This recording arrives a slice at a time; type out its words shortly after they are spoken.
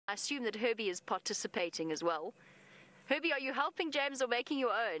I assume that Herbie is participating as well. Herbie, are you helping James or making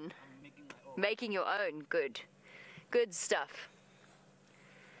your own? I'm making my own. Making your own. Good. Good stuff.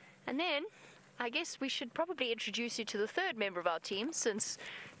 And then, I guess we should probably introduce you to the third member of our team, since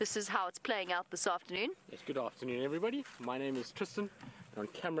this is how it's playing out this afternoon. Yes, good afternoon, everybody. My name is Tristan. And on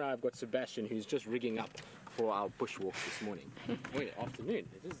camera, I've got Sebastian, who's just rigging up for our bushwalk this morning. Wait, afternoon.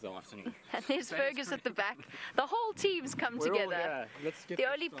 It is the afternoon. And there's Fergus at the back. The whole team's come together. Yeah, let's get the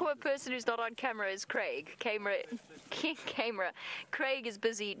only poor person who's not on camera is Craig. Craig is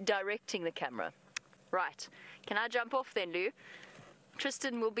busy directing the camera. Right. Can I jump off then, Lou?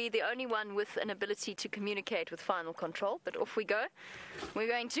 Tristan will be the only one with an ability to communicate with final control, but off we go. We're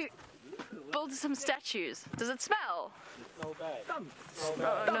going to build some statues. Does it smell? No bad.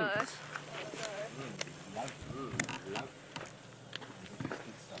 Oh no.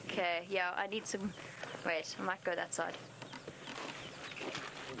 Okay, yeah, I need some... Wait, I might go that side.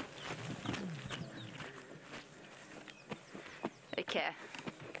 Okay.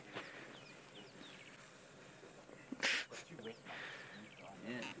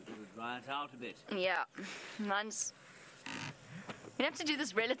 Yeah, we'll dry it out a bit. Yeah, mine's... We have to do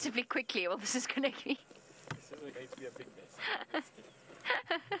this relatively quickly, or this is going to be... This is going to be a big mess.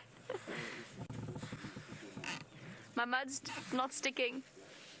 My mud's not sticking.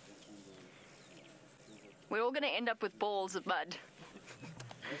 We're all going to end up with balls of mud.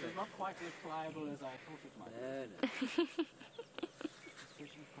 This is not quite as pliable as I thought it might be. No.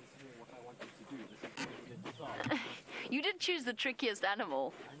 Especially considering what I wanted to do. This is going to be a disaster. You did choose the trickiest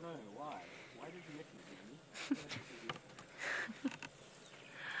animal. I know, why? Why did you let me do me?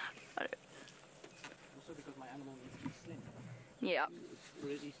 Also because my animal needs to be slim. Yeah. It's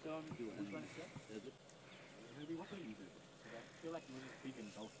already starting to do it. Which one is that? Maybe what will you do? I feel like maybe big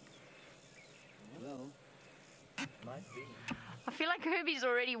and bulky. Well, might be. I feel like Herbie's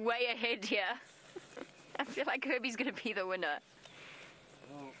already way ahead here. I feel like Herbie's going to be the winner.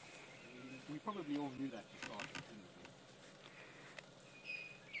 Well, we probably all knew that to start with,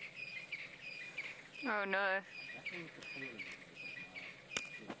 didn't we? Oh no. That thing's the feeling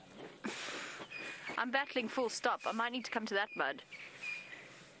of my I'm battling full stop. I might need to come to that mud.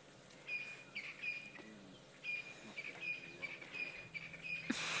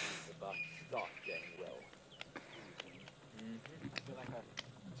 About to start going well. I feel like I've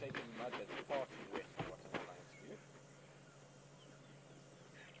taken mud that's far too wet for what I'm trying to do.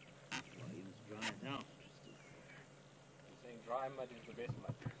 Well, you must dry it out. You're saying dry mud is the best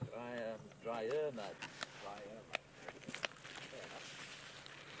mud? Drier mud. Drier mud. Fair enough.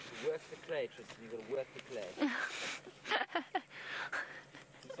 You work the clay, Tristan. You've got to work the clay.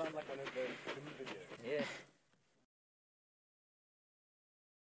 You sound like one of those Djuma videos. Yeah.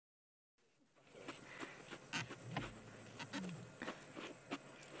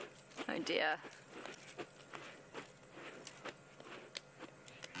 Oh dear.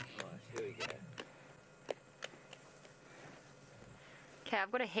 Right, here we go. Okay,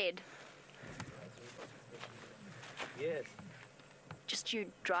 I've got a head. Yes. Just you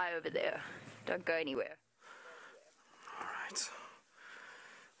dry over there. Don't go anywhere. Alright.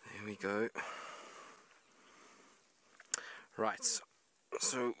 There we go. Right.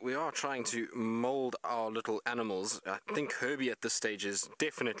 So we are trying to mold our little animals. I think Herbie at this stage is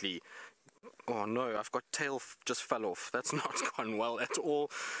definitely... Oh no, I've got tail just fell off. That's not gone well at all.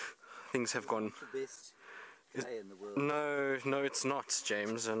 Things have gone... The best clay in the world. No, it's not,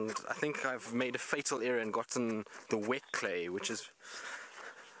 James. And I think I've made a fatal error and gotten the wet clay, which is...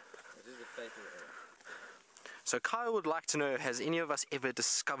 It is a fatal error. So Kyle would like to know, has any of us ever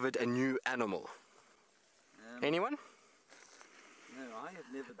discovered a new animal? Anyone? No, I have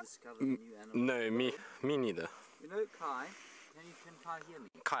never discovered a new animal. No, me neither. You know, Kai, can Kai hear me?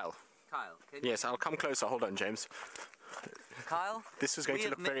 Kyle. Kyle, can Yes, I'll come closer. Hold on, James. Kyle, This is going to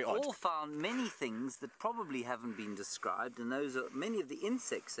look very odd. We have all found many things that probably haven't been described, and those are many of the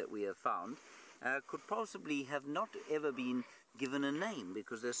insects that we have found could possibly have not ever been given a name,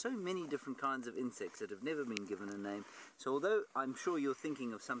 because there's so many different kinds of insects that have never been given a name. So although I'm sure you're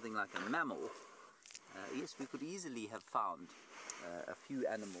thinking of something like a mammal, yes, we could easily have found a few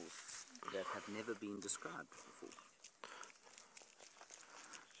animals that have never been described before.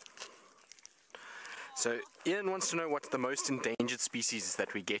 So Ian wants to know what the most endangered species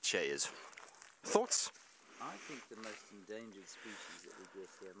that we get here is. Thoughts? I think the most endangered species that we get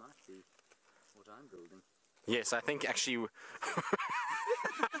here might be what I'm building. Yes, I think actually... It's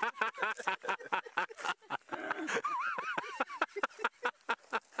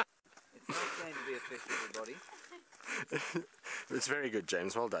not going to be official, everybody. It's very good,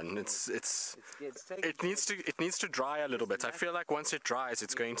 James. Well done. It's it needs to dry a little bit. I feel like once it dries,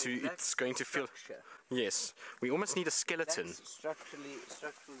 it's going to feel. Yes, we almost need a skeleton. That's structural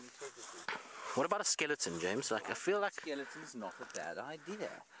integrity. What about a skeleton, James? Like I feel like Skeleton's not a bad idea.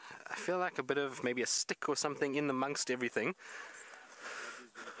 I feel like a bit of maybe a stick or something in amongst everything.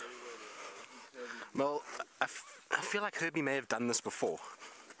 Well, I feel like Herbie may have done this before.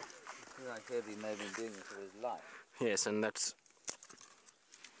 I feel like Herbie may have been doing this for his life. Yes, and that's.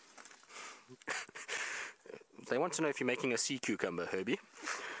 They want to know if you're making a sea cucumber, Herbie.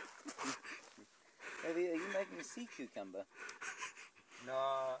 Herbie, are you making a sea cucumber?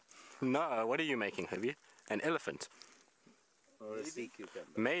 No. No, what are you making, Herbie? An elephant? Or a sea cucumber?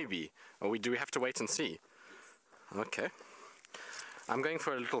 Maybe. Or do we have to wait and see? Okay. I'm going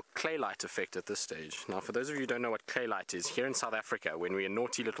for a little clay light effect at this stage. Now, for those of you who don't know what clay light is, here in South Africa, when we were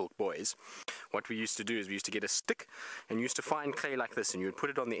naughty little boys, what we used to do is we used to get a stick and used to find clay like this, and you would put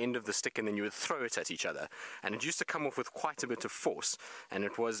it on the end of the stick and then you would throw it at each other. And it used to come off with quite a bit of force, and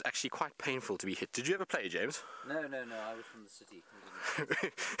it was actually quite painful to be hit. Did you ever play, James? No, I was from the city.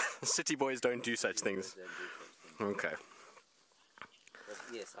 City boys don't do such things. Okay. But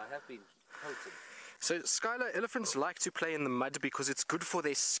yes, I have been pelted. So, Skylar, elephants like to play in the mud because it's good for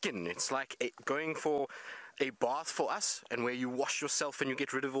their skin. It's like going for a bath for us, and where you wash yourself and you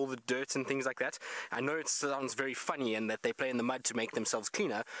get rid of all the dirt and things like that. I know it sounds very funny and that they play in the mud to make themselves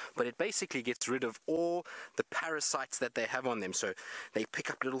cleaner, but it basically gets rid of all the parasites that they have on them. So they pick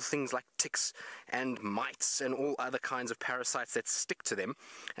up little things like ticks and mites and all other kinds of parasites that stick to them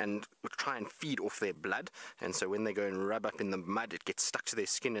and try and feed off their blood. And so when they go and rub up in the mud, it gets stuck to their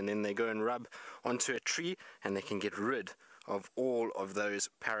skin, and then they go and rub onto a tree and they can get rid of all of those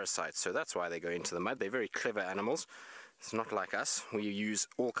parasites. So that's why they go into the mud. They're very clever animals. It's not like us. We use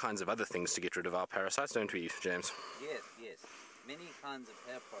all kinds of other things to get rid of our parasites, don't we, James? Yes. Many kinds of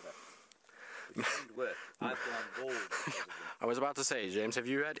hair products. Which don't work. I've gone bald because of them. I was about to say, James, have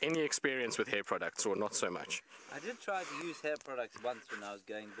you had any experience with hair products, or not so much? I did try to use hair products once when I was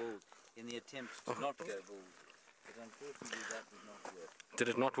going bald, in the attempt to not go bald. But unfortunately that did not work. Did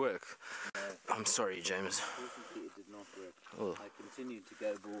it not work? No. I'm sorry, James. Unfortunately it did not work. Oh. I continued to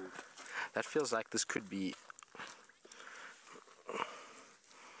go bald. That feels like this could be...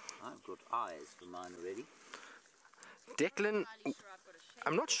 I've got eyes for mine already. Declan,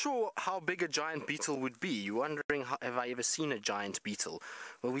 I'm not sure how big a giant beetle would be. You're wondering, have I ever seen a giant beetle?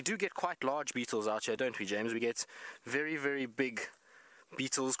 Well, we do get quite large beetles out here, don't we, James? We get very, very big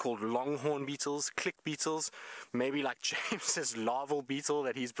beetles called longhorn beetles, click beetles, maybe like James's larval beetle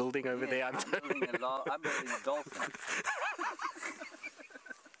that he's building over there. I'm building a dolphin.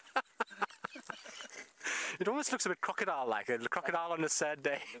 It almost looks a bit crocodile-like, a crocodile on a sad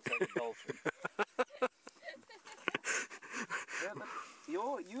day. Looks like a dolphin. Yeah,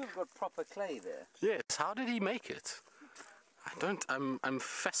 but you've got proper clay there. Yes, how did he make it? I'm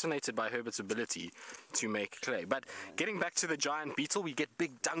fascinated by Herbert's ability to make clay. But getting back to the giant beetle, we get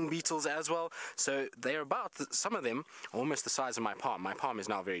big dung beetles as well. So they're some of them are almost the size of my palm. My palm is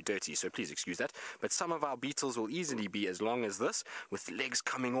now very dirty, so please excuse that. But some of our beetles will easily be as long as this, with legs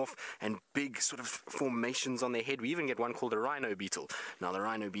coming off and big sort of formations on their head. We even get one called a rhino beetle. Now the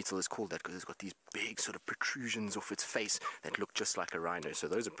rhino beetle is called that because it's got these big sort of protrusions off its face that look just like a rhino. So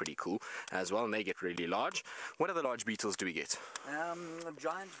those are pretty cool as well, and they get really large. What other large beetles do we get?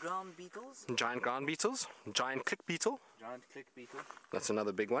 Giant ground beetles. Giant ground beetles. Giant click beetle. Giant click beetle. That's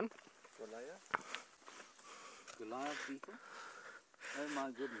another big one. Goliath beetle. Oh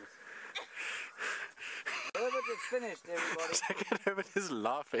my goodness. Herbert is finished, everybody. Herbert is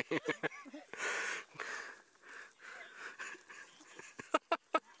laughing.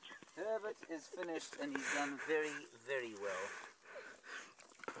 Herbert is finished and he's done very, very well.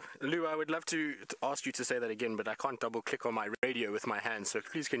 Lou, I would love to ask you to say that again, but I can't double click on my radio with my hand, so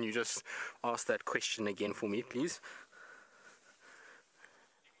please can you just ask that question again for me, please?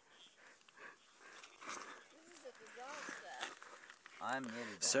 This is a disaster. I'm nearly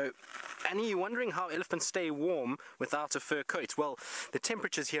done. So, Annie, you're wondering how elephants stay warm without a fur coat? Well, the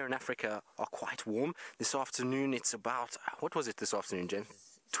temperatures here in Africa are quite warm. This afternoon it's about, what was it this afternoon, James?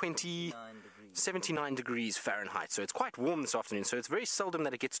 79 degrees Fahrenheit, so it's quite warm this afternoon, so it's very seldom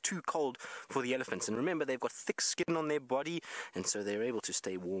that it gets too cold for the elephants. And remember, they've got thick skin on their body, and so they're able to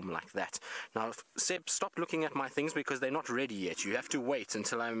stay warm like that. Now, Seb, stop looking at my things because they're not ready yet. You have to wait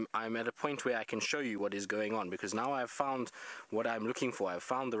until I'm at a point where I can show you what is going on, because now I've found what I'm looking for. I've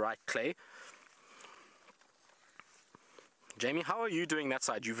found the right clay. Jamie, how are you doing that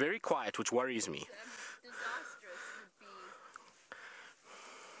side? You're very quiet, which worries me. Disastrous would be...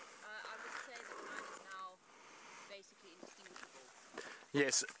 I would say that mine is now basically indistinguishable.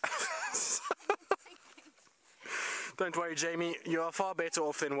 Yes. Don't worry, Jamie, you are far better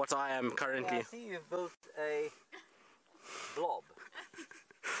off than what I am currently. Yeah, I see you've built a blob.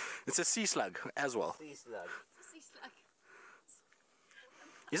 It's a sea slug as well. Sea slug.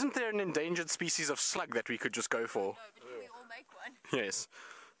 Isn't there an endangered species of slug that we could just go for? No, but we all make one. Yes.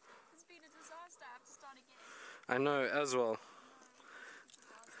 It's been a disaster. I have to start again. I know, as well.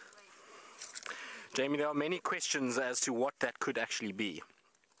 Jamie, there are many questions as to what that could actually be.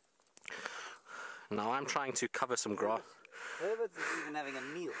 Now I'm trying to cover some grass. Herbert's is even having a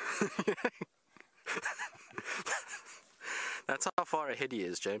meal. That's how far ahead he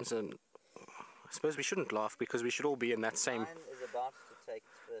is, James, and I suppose we shouldn't laugh because we should all be in that same... Mine is about to take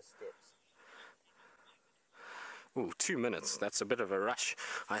its first steps. Ooh, 2 minutes. That's a bit of a rush,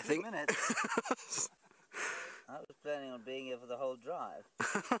 I think. 2 minutes? I was planning on being here for the whole drive.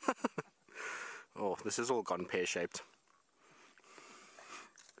 Oh, this has all gone pear-shaped.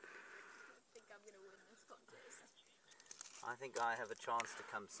 I think I have a chance to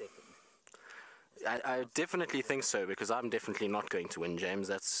come second. I definitely think so, because I'm definitely not going to win, James.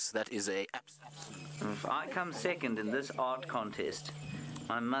 That is a absolute... If I come second in this art contest,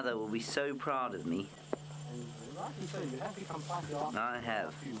 my mother will be so proud of me. I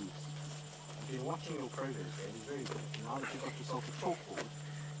have. I've been watching your progress, James. Very good. Now that you've got yourself a chalkboard,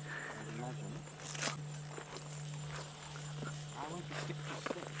 and imagine... I want to skip this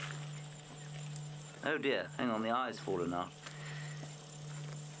step. Oh dear, hang on, the eye's fallen out.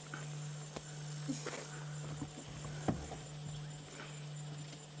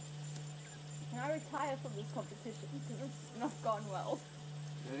 Can I retire from this competition because it's not gone well?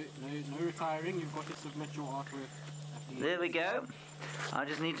 No retiring. You've got to submit your artwork. There we go. I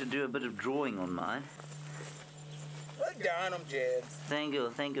just need to do a bit of drawing on mine. Well done, I'm Jed. Thank you,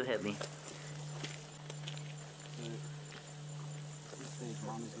 Heavy. So, this stage,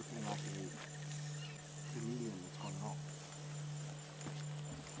 mine is looking like a chameleon that's gone wrong.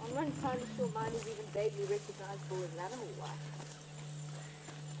 I'm not entirely sure mine is even vaguely recognizable as an animal life.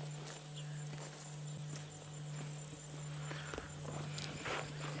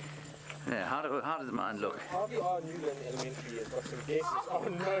 Yeah, how does mine look? RVR Newland Elementary has got some guesses. Oh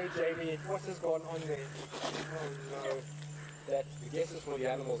no, Jamie, what has gone on there? Oh no. That's the guesses for the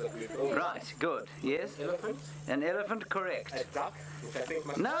animals that we've built. Right, good. Yes? Elephant, An elephant, correct. a duck, which I think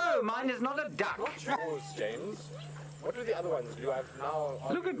must No, mine is not a duck. not yours, James. What are the other ones? Do I have now?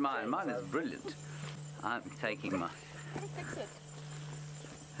 Look at mine. Mine is brilliant. I'm taking mine. Fix it.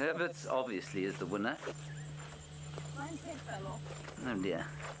 Herbert's obviously is the winner. Mine's head fell off. Oh dear.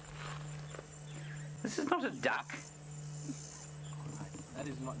 This is not a duck. That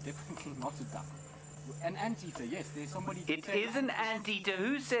is definitely not a duck. An anteater, yes. There's somebody. It is an anteater.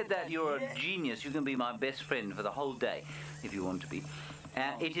 Who said that? You're a genius. You can be my best friend for the whole day if you want to be.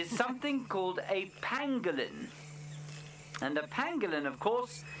 It is something called a pangolin. And a pangolin, of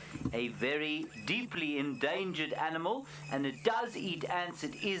course, a very deeply endangered animal, and it does eat ants.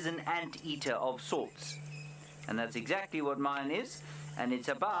 It is an anteater of sorts. And that's exactly what mine is. And it's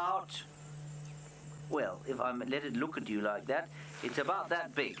about, well, if I let it look at you like that, it's about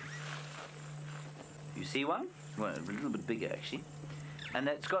that big. You see one? Well, a little bit bigger, actually. And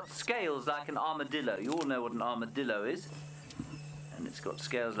it's got scales like an armadillo. You all know what an armadillo is. And it's got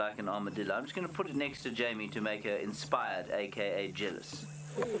scales like an armadillo. I'm just going to put it next to Jamie to make her inspired, aka jealous.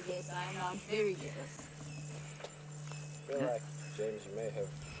 Oh, yes, I am. I'm very jealous. I feel like, James, you may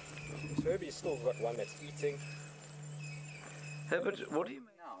have... Herbie's still got one that's eating. Herbert, what do you mean?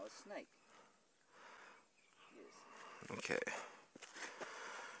 Now, a snake. Yes. Okay.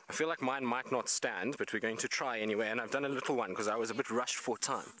 I feel like mine might not stand, but we're going to try anyway, and I've done a little one because I was a bit rushed for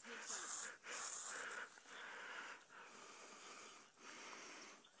time.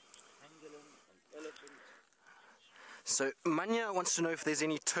 So, Manya wants to know if there's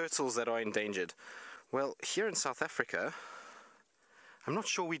any turtles that are endangered. Well, here in South Africa, I'm not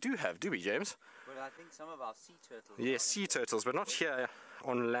sure we do we, James? Well, I think some of our sea turtles... Yes, sea turtles, but not here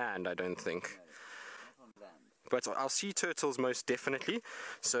on land, I don't think. No, not on land. But our sea turtles most definitely.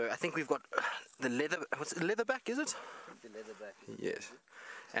 So I think we've got the leatherback, is it? I think the leatherback is Yes.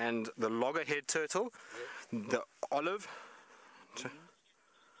 And the loggerhead turtle, the olive.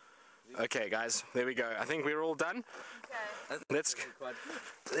 Okay, guys, there we go. I think we're all done. Okay. Let's.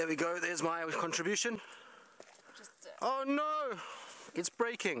 There we go. There's my contribution. Just, Oh no, it's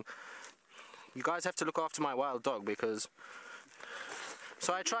breaking. You guys have to look after my wild dog because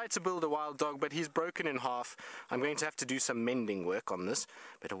So I tried to build a wild dog, but he's broken in half. I'm going to have to do some mending work on this.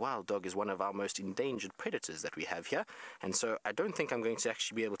 But a wild dog is one of our most endangered predators that we have here. And so I don't think I'm going to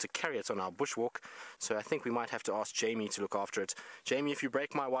actually be able to carry it on our bushwalk. So I think we might have to ask Jamie to look after it. Jamie, if you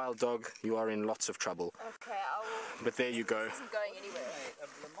break my wild dog, you are in lots of trouble. Okay, I will. But there you go. This isn't going anywhere.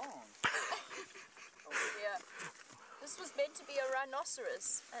 Yeah. This was meant to be a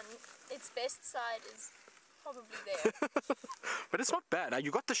rhinoceros, and its best side is probably there. But it's not bad.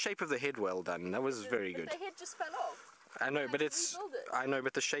 You got the shape of the head well done. That was very good. The head just fell off. I know, but it's. I know,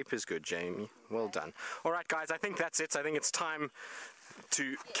 but the shape is good, Jamie. Well done. All right, guys. I think that's it. I think it's time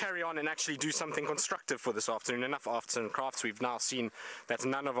to carry on and actually do something constructive for this afternoon. Enough arts and crafts. We've now seen that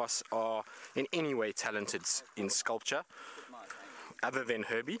none of us are in any way talented in sculpture, other than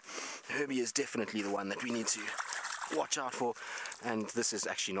Herbie. Herbie is definitely the one that we need to watch out for, and this is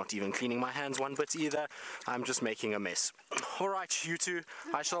actually not even cleaning my hands one bit either. I'm just making a mess. All right, you two,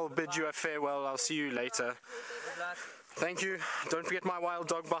 I shall bid you a farewell. I'll see you later. Thank you. Don't forget my wild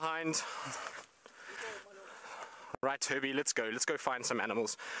dog behind. Right, Herbie, let's go find some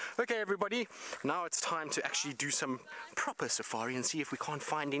animals. Okay, everybody, now it's time to actually do some proper safari and see if we can't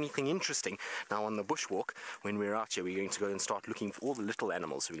find anything interesting. Now, on the bushwalk, when we're out here, we're going to go and start looking for all the little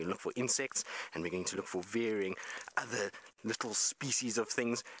animals. So we're going to look for insects, and we're going to look for varying other little species of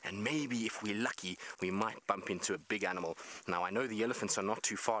things, and maybe if we're lucky, we might bump into a big animal. Now, I know the elephants are not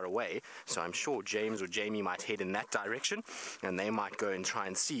too far away, so I'm sure James or Jamie might head in that direction, and they might go and try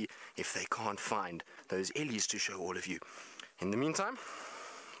and see if they can't find those ellies to show all of you. In the meantime,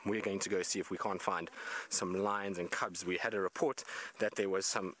 we're going to go see if we can't find some lions and cubs. We had a report that there was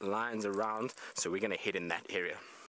some lions around, so we're going to head in that area.